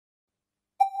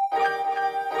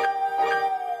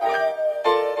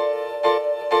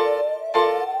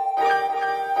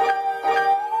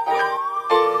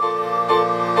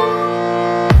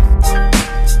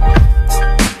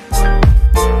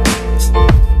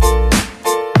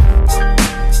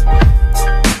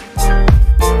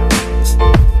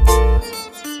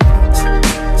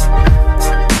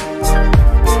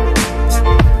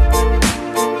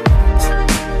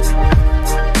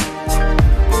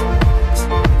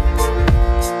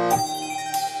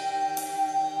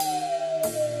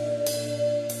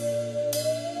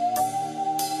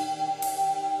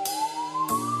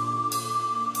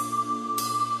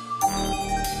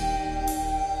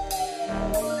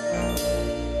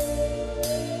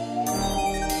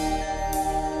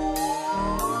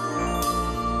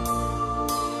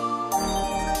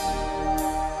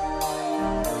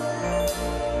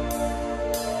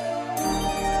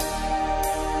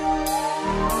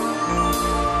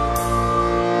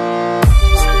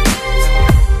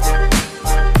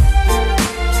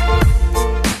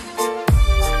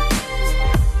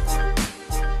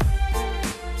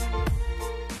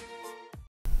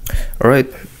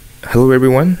Alright, hello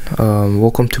everyone,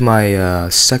 welcome to my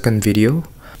second video.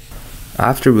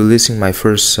 After releasing my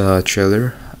first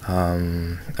trailer,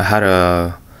 I had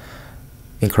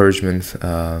encouragement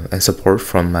and support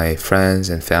from my friends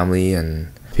and family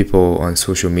and people on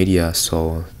social media,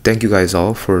 so thank you guys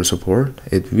all for the support.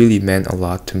 It really meant a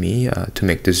lot to me to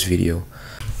make this video.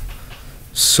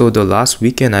 So the last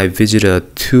weekend I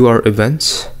visited two art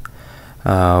events.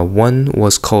 One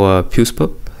was called Puces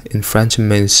POP. In French it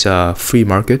means free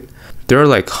market. There are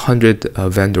like 100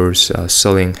 vendors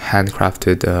selling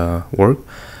handcrafted work.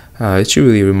 It's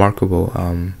really remarkable.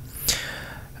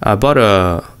 I bought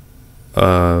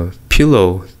a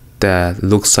pillow that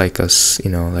looks like a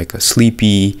like a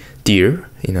sleepy deer.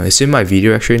 It's in my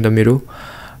video actually in the middle.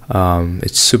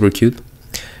 It's super cute.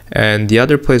 And the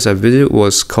other place I visited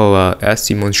was called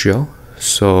SC Montreal.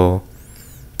 So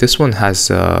this one has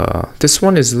this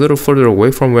one is a little further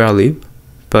away from where I live.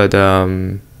 But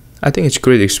I think it's a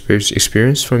great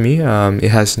experience for me.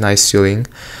 It has nice ceiling,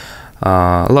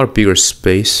 a lot bigger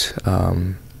space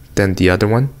than the other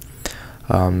one.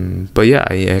 But yeah,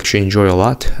 I actually enjoy a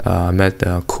lot. I met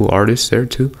cool artists there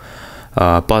too.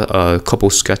 Bought a couple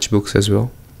sketchbooks as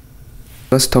well.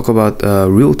 Let's talk about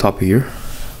real topic here,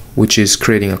 which is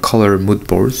creating a color mood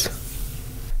boards.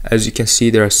 As you can see,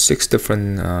 there are 6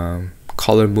 different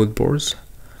color mood boards.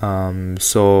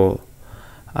 So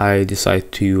I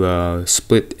decided to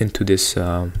split into this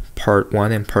part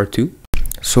 1 and part 2.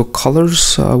 So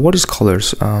colors, what is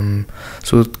colors?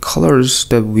 So colors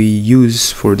that we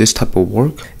use for this type of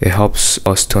work, it helps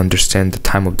us to understand the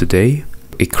time of the day.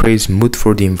 It creates mood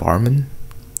for the environment,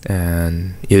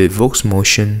 and it evokes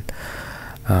motion,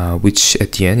 which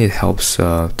at the end it helps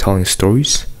telling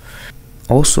stories.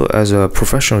 Also, as a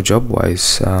professional job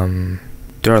wise,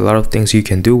 there are a lot of things you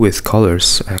can do with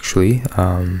colors actually.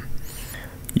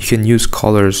 You can use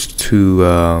colors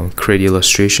to create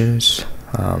illustrations,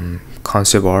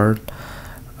 concept art,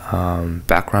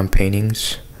 background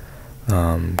paintings,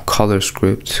 color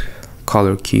script,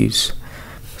 color keys.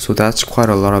 So that's quite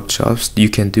a lot of jobs you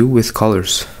can do with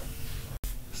colors.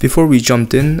 Before we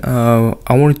jumped in,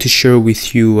 I wanted to share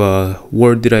with you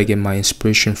where did I get my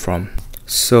inspiration from.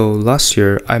 So last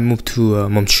year I moved to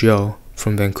Montreal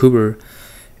from Vancouver,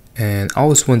 and I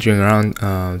was wandering around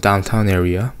downtown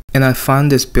area, and I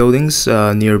found these buildings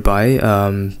nearby,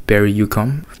 Barrie,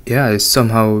 Yukon. Yeah, it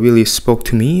somehow really spoke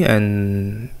to me,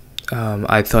 and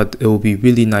I thought it would be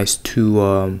really nice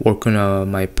to work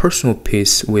on my personal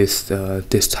piece with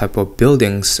this type of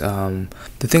buildings.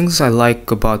 The things I like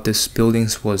about these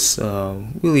buildings was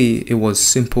really, it was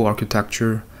simple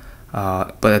architecture,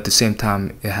 but at the same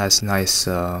time it has nice,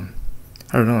 I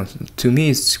don't know, to me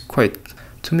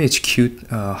it's cute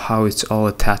how it's all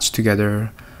attached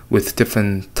together with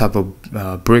different type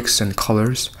of bricks and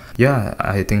colors. Yeah,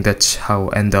 I think that's how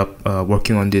I end up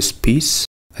working on this piece.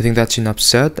 I think that's enough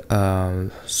said.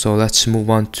 So let's move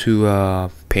on to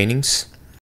paintings.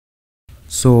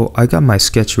 So I got my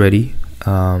sketch ready,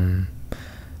 and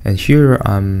here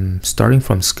I'm starting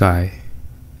from sky.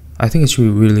 I think it's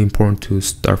really important to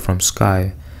start from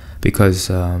sky because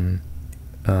the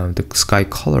sky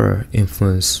color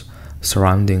influence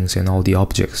surroundings and all the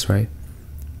objects, right?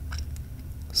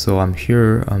 So I'm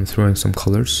throwing some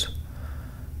colors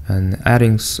and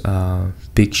adding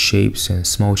big shapes and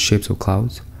small shapes of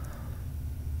clouds.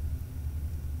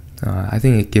 I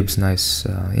think it gives nice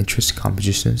interesting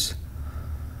compositions.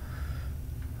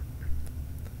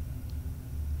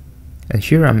 And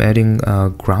here I'm adding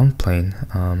ground plane.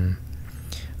 I'm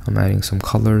adding some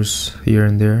colors here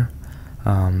and there,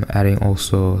 adding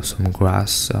also some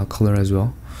grass color as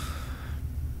well.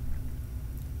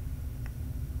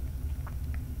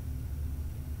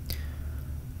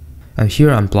 And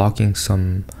here I'm blocking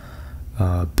some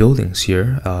buildings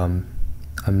here.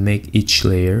 I make each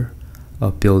layer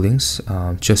of buildings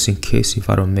just in case if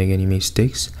I don't make any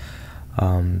mistakes.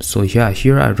 So yeah,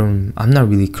 here I'm not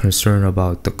really concerned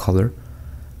about the color.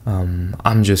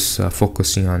 I'm just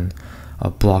focusing on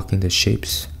blocking the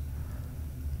shapes.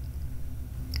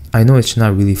 I know it's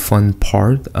not really fun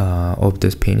part of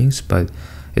the paintings, but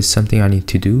it's something I need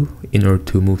to do in order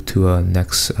to move to a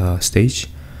next stage.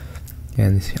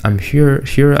 And I'm here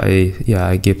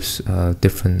I give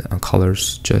different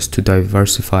colors just to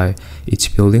diversify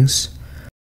each buildings,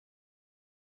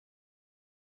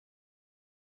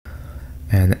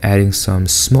 and adding some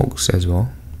smokes as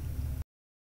well.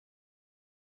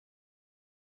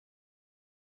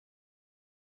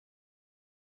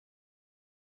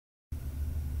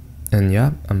 And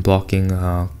yeah, I'm blocking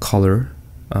color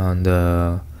on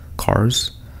the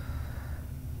cars.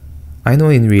 I know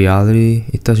in reality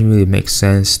it doesn't really make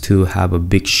sense to have a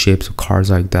big shapes of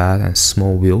cars like that and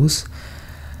small wheels,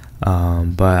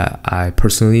 but I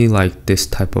personally like this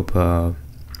type of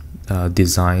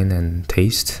design and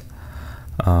taste.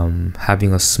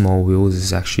 Having a small wheels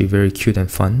is actually very cute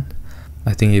and fun.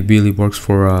 I think it really works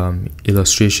for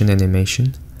illustration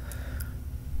animation.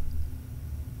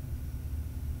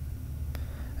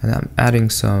 And I'm adding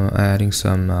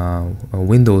some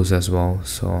windows as well,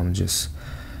 so I'm just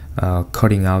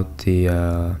cutting out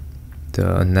the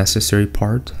unnecessary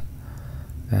part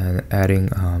and adding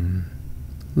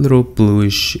little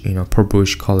bluish,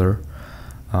 purplish color.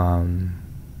 And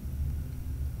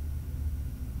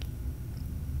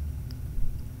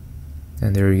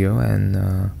there you go.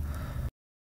 And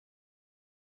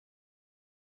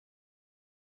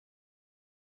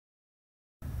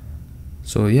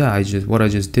so yeah, what I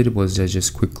just did was I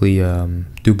just quickly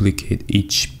duplicate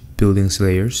each building's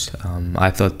layers. I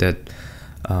thought that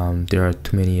there are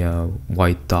too many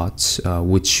white dots,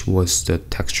 which was the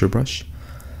texture brush.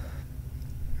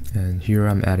 And here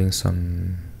I'm adding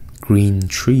some green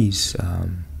trees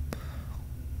and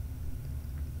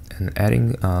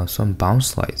adding some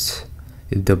bounce lights.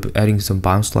 Adding some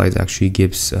bounce lights actually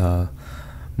gives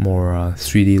more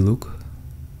 3D look.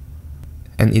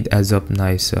 And it adds up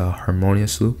nice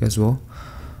harmonious look as well.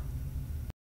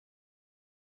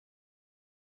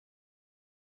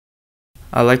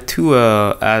 I like to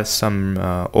add some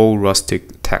old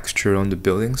rustic texture on the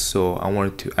building, so I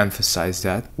wanted to emphasize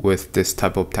that with this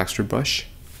type of texture brush.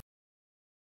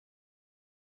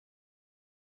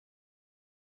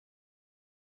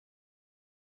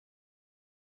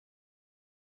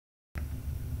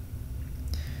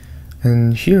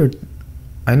 And here,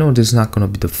 I know this is not gonna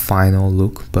be the final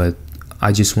look, but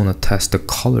I just want to test the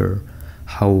color,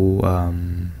 how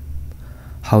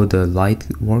the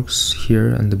light works here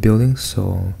in the building.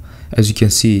 So as you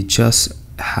can see, just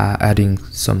adding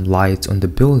some light on the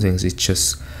buildings, it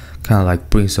just kind of like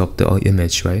brings up the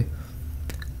image, right?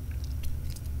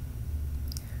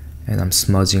 And I'm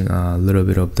smudging a little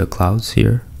bit of the clouds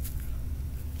here.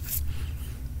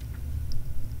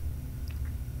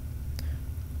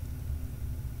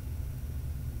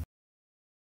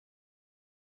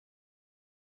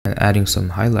 And adding some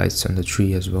highlights on the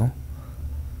tree as well.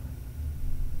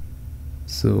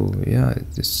 So yeah,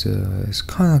 it's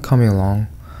kind of coming along.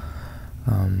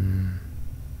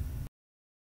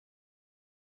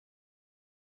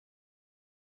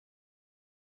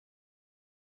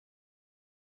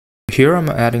 Here I'm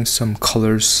adding some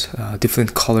colors,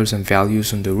 different colors and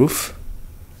values on the roof.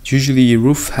 Usually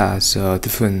roof has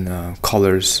different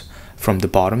colors from the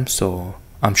bottom, so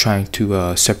I'm trying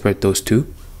to separate those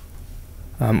two.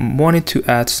 Wanted to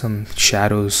add some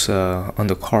shadows on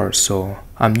the car, so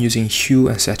I'm using hue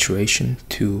and saturation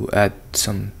to add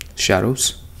some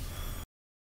shadows.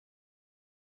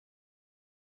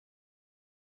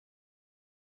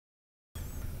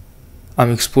 I'm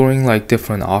exploring like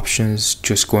different options,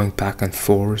 just going back and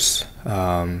forth,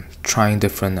 trying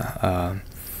different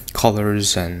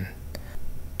colors and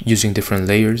using different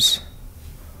layers,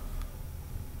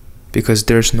 because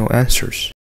there's no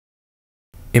answers.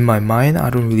 In my mind, I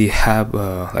don't really have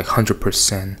like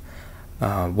 100%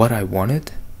 what I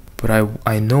wanted, but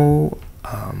I know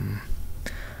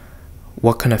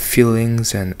what kind of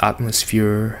feelings and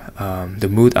atmosphere, the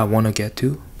mood I want to get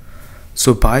to.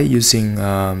 So by using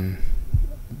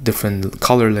different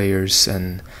color layers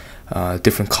and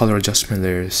different color adjustment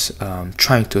layers,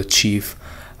 trying to achieve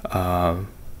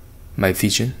my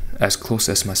vision as close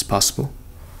as possible.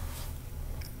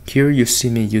 Here you see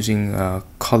me using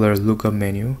color lookup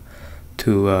menu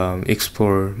to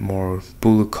explore more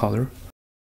blue color.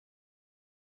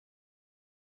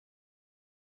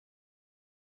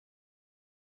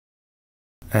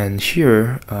 And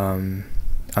here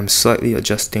I'm slightly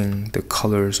adjusting the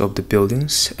colors of the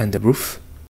buildings and the roof.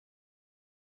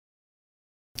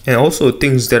 And also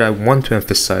things that I want to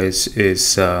emphasize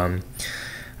is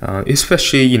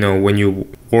especially when you're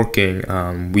working,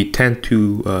 we tend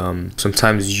to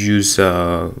sometimes use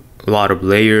a lot of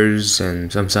layers,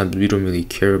 and sometimes we don't really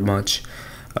care much.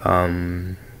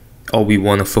 All we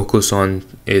want to focus on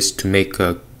is to make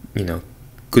a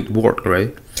good work,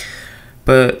 right?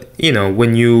 But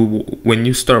when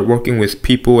you start working with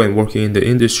people and working in the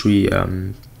industry,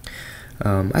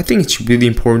 I think it's really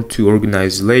important to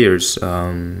organize layers.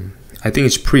 I think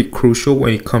it's pretty crucial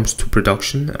when it comes to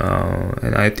production,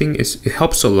 and I think it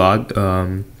helps a lot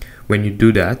when you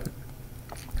do that.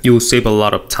 You will save a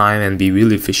lot of time and be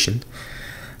really efficient.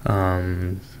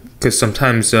 Because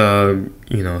sometimes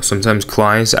sometimes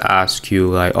clients ask you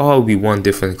like, oh, we want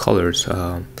different colors,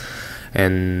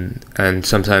 and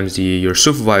sometimes your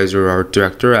supervisor or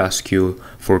director asks you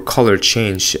for color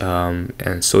change,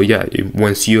 and so yeah,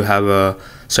 once you have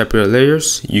separate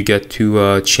layers, you get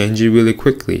to change it really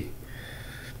quickly.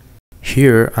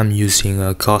 Here I'm using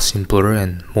a Gaussian blur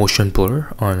and motion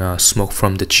blur on smoke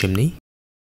from the chimney.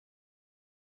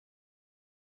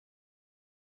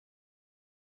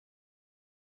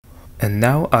 And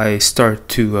now I start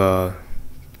to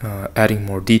adding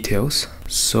more details.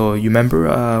 So you remember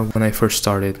when I first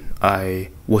started, I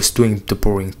was doing the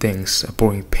boring things,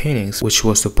 boring paintings, which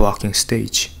was the blocking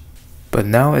stage. But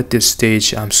now at this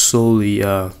stage, I'm slowly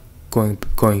going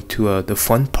to the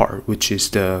fun part, which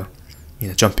is the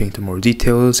jumping to more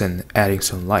details and adding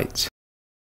some lights.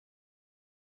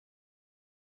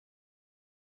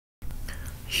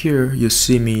 Here you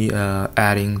see me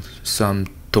adding some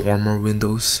dormer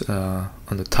windows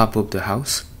on the top of the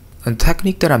house. And the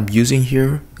technique that I'm using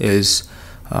here is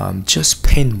just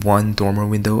paint one dormer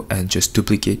window and just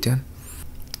duplicate them.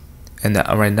 And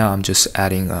right now I'm just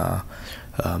adding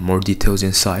more details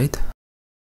inside.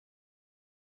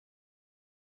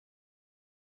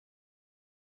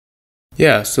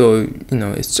 Yeah, so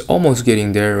it's almost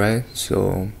getting there, right?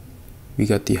 So we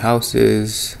got the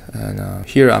houses, and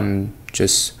here I'm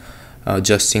just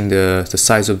adjusting the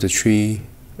size of the tree,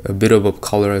 a bit of a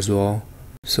color as well.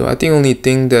 So I think only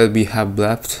thing that we have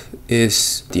left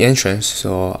is the entrance,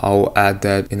 so I'll add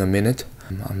that in a minute.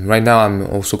 Right now I'm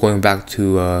also going back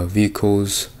to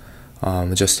vehicles,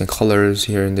 adjusting colors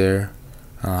here and there.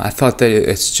 I thought that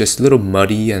it's just a little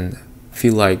muddy and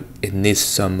feel like it needs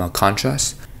some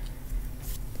contrast.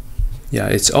 Yeah,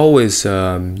 it's always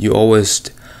you always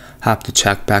have to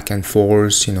check back and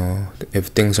forth, if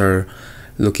things are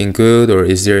looking good, or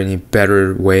is there any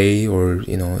better way, or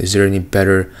is there any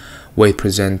better way to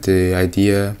present the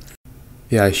idea.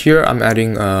 Yeah, here I'm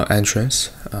adding entrance,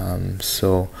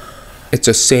 so it's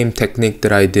the same technique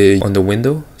that I did on the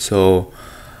window. So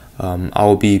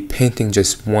I'll be painting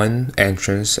just one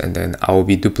entrance, and then I'll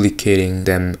be duplicating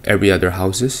them every other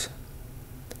houses.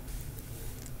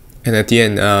 And at the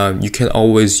end, you can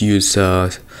always use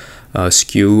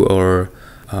skew or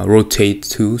rotate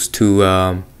tools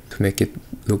to make it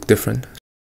look different.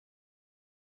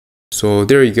 So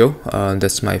there you go,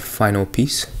 that's my final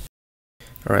piece.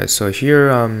 Alright, so here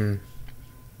I'm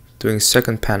doing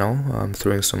second panel, I'm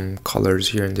throwing some colors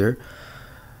here and there.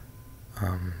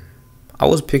 I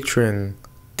was picturing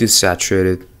this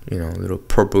saturated, little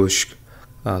purplish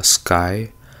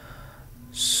sky.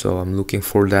 So I'm looking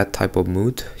for that type of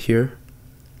mood here.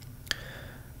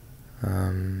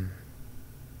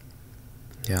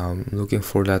 Yeah, I'm looking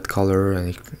for that color,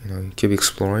 and keep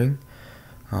exploring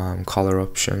color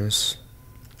options.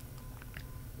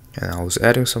 And I was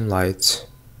adding some lights,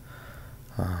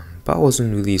 but I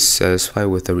wasn't really satisfied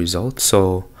with the result,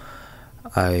 so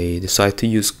I decided to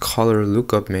use color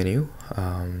lookup menu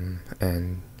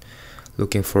and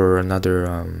looking for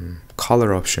another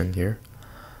color option here.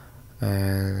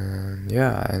 And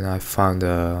yeah, and I found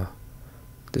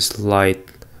this light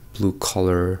blue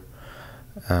color,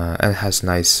 and has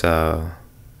nice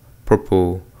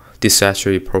purple,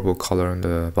 desaturated purple color on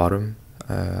the bottom,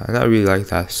 and I really like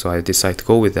that, so I decided to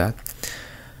go with that.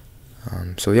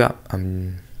 So yeah,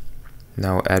 I'm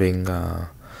now adding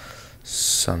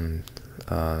some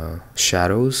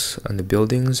shadows on the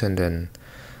buildings, and then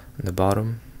on the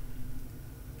bottom.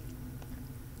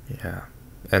 Yeah.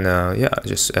 And yeah,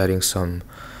 just adding some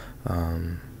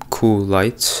cool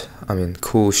lights,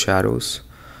 cool shadows,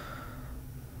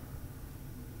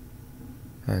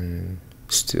 and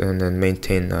then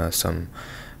maintain some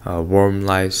warm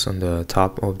lights on the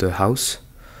top of the house.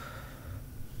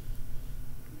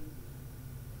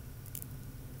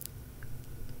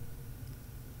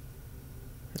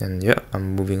 And yeah,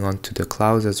 I'm moving on to the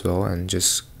clouds as well, and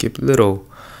just keep little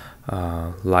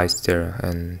lights there.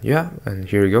 And yeah, and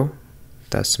here you go.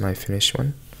 That's my finished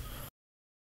one.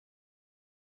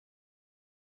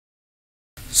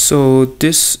 So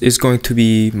this is going to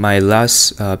be my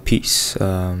last piece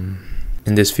in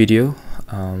this video.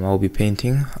 I'll be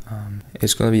painting.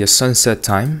 It's going to be a sunset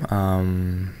time.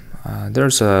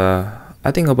 There's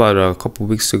I think about a couple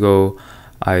weeks ago,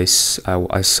 I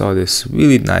saw this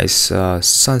really nice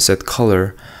sunset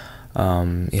color.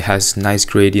 It has nice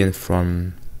gradient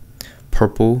from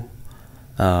purple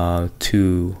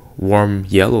to warm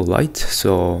yellow light,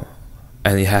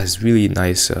 and it has really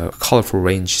nice colorful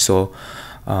range, so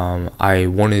I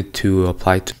wanted to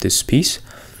apply to this piece.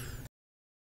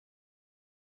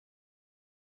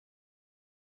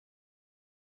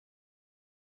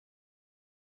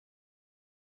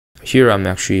 Here I'm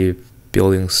actually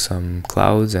building some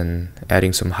clouds and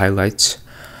adding some highlights.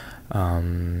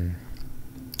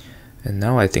 And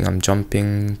now I think I'm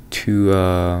jumping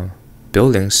to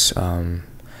buildings.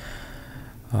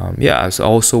 Yeah, I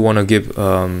also want to give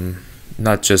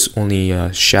not just only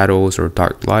shadows or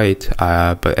dark light,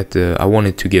 but I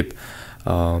wanted to give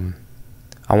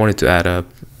I wanted to add up,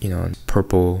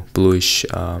 purple bluish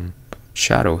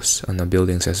shadows on the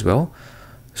buildings as well,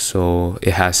 so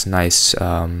it has nice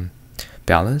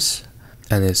balance,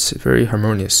 and it's very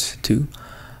harmonious too.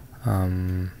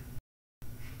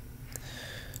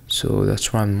 So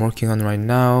that's what I'm working on right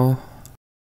now.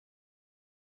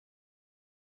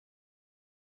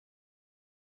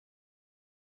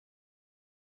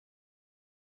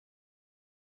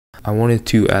 I wanted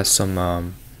to add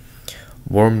some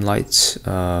warm lights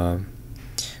on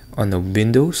the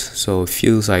windows, so it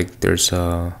feels like there's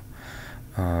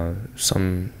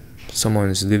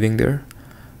someone's living there,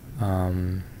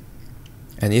 and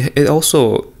it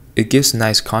also gives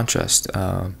nice contrast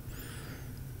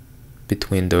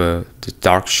between the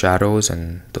dark shadows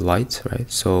and the light,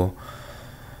 right? So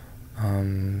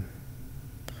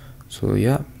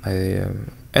yeah,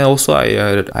 and also I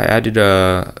added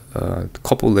a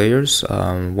couple layers.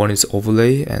 One is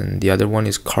overlay and the other one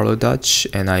is color dodge,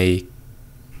 and I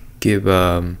give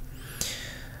a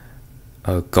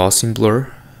Gaussian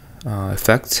blur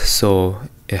effect, so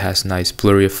it has nice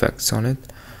blurry effects on it.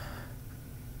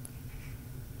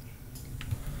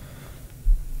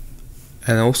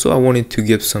 And also I wanted to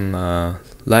give some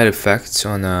light effects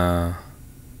on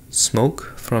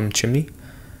smoke from chimney.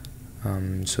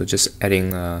 So just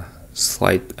adding a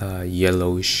slight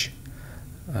yellowish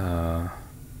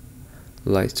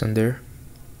lights on there.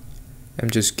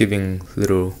 I'm just giving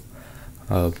little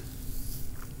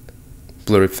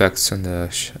blur effects on the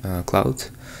cloud.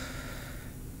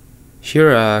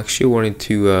 Here I actually wanted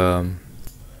to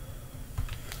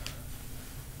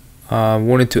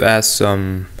add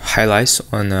some highlights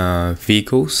on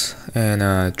vehicles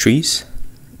and trees.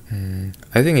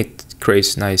 I think it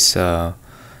creates nice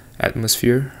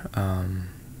atmosphere.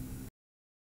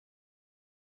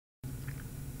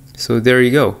 So there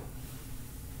you go.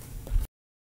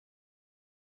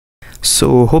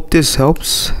 So hope this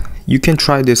helps. You can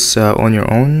try this on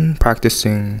your own,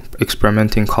 practicing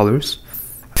experimenting colors.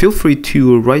 Feel free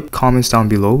to write comments down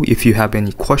below if you have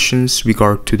any questions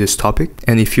regard to this topic.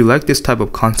 And if you like this type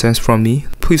of content from me,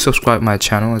 please subscribe my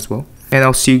channel as well. And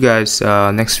I'll see you guys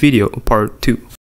next video, part 2.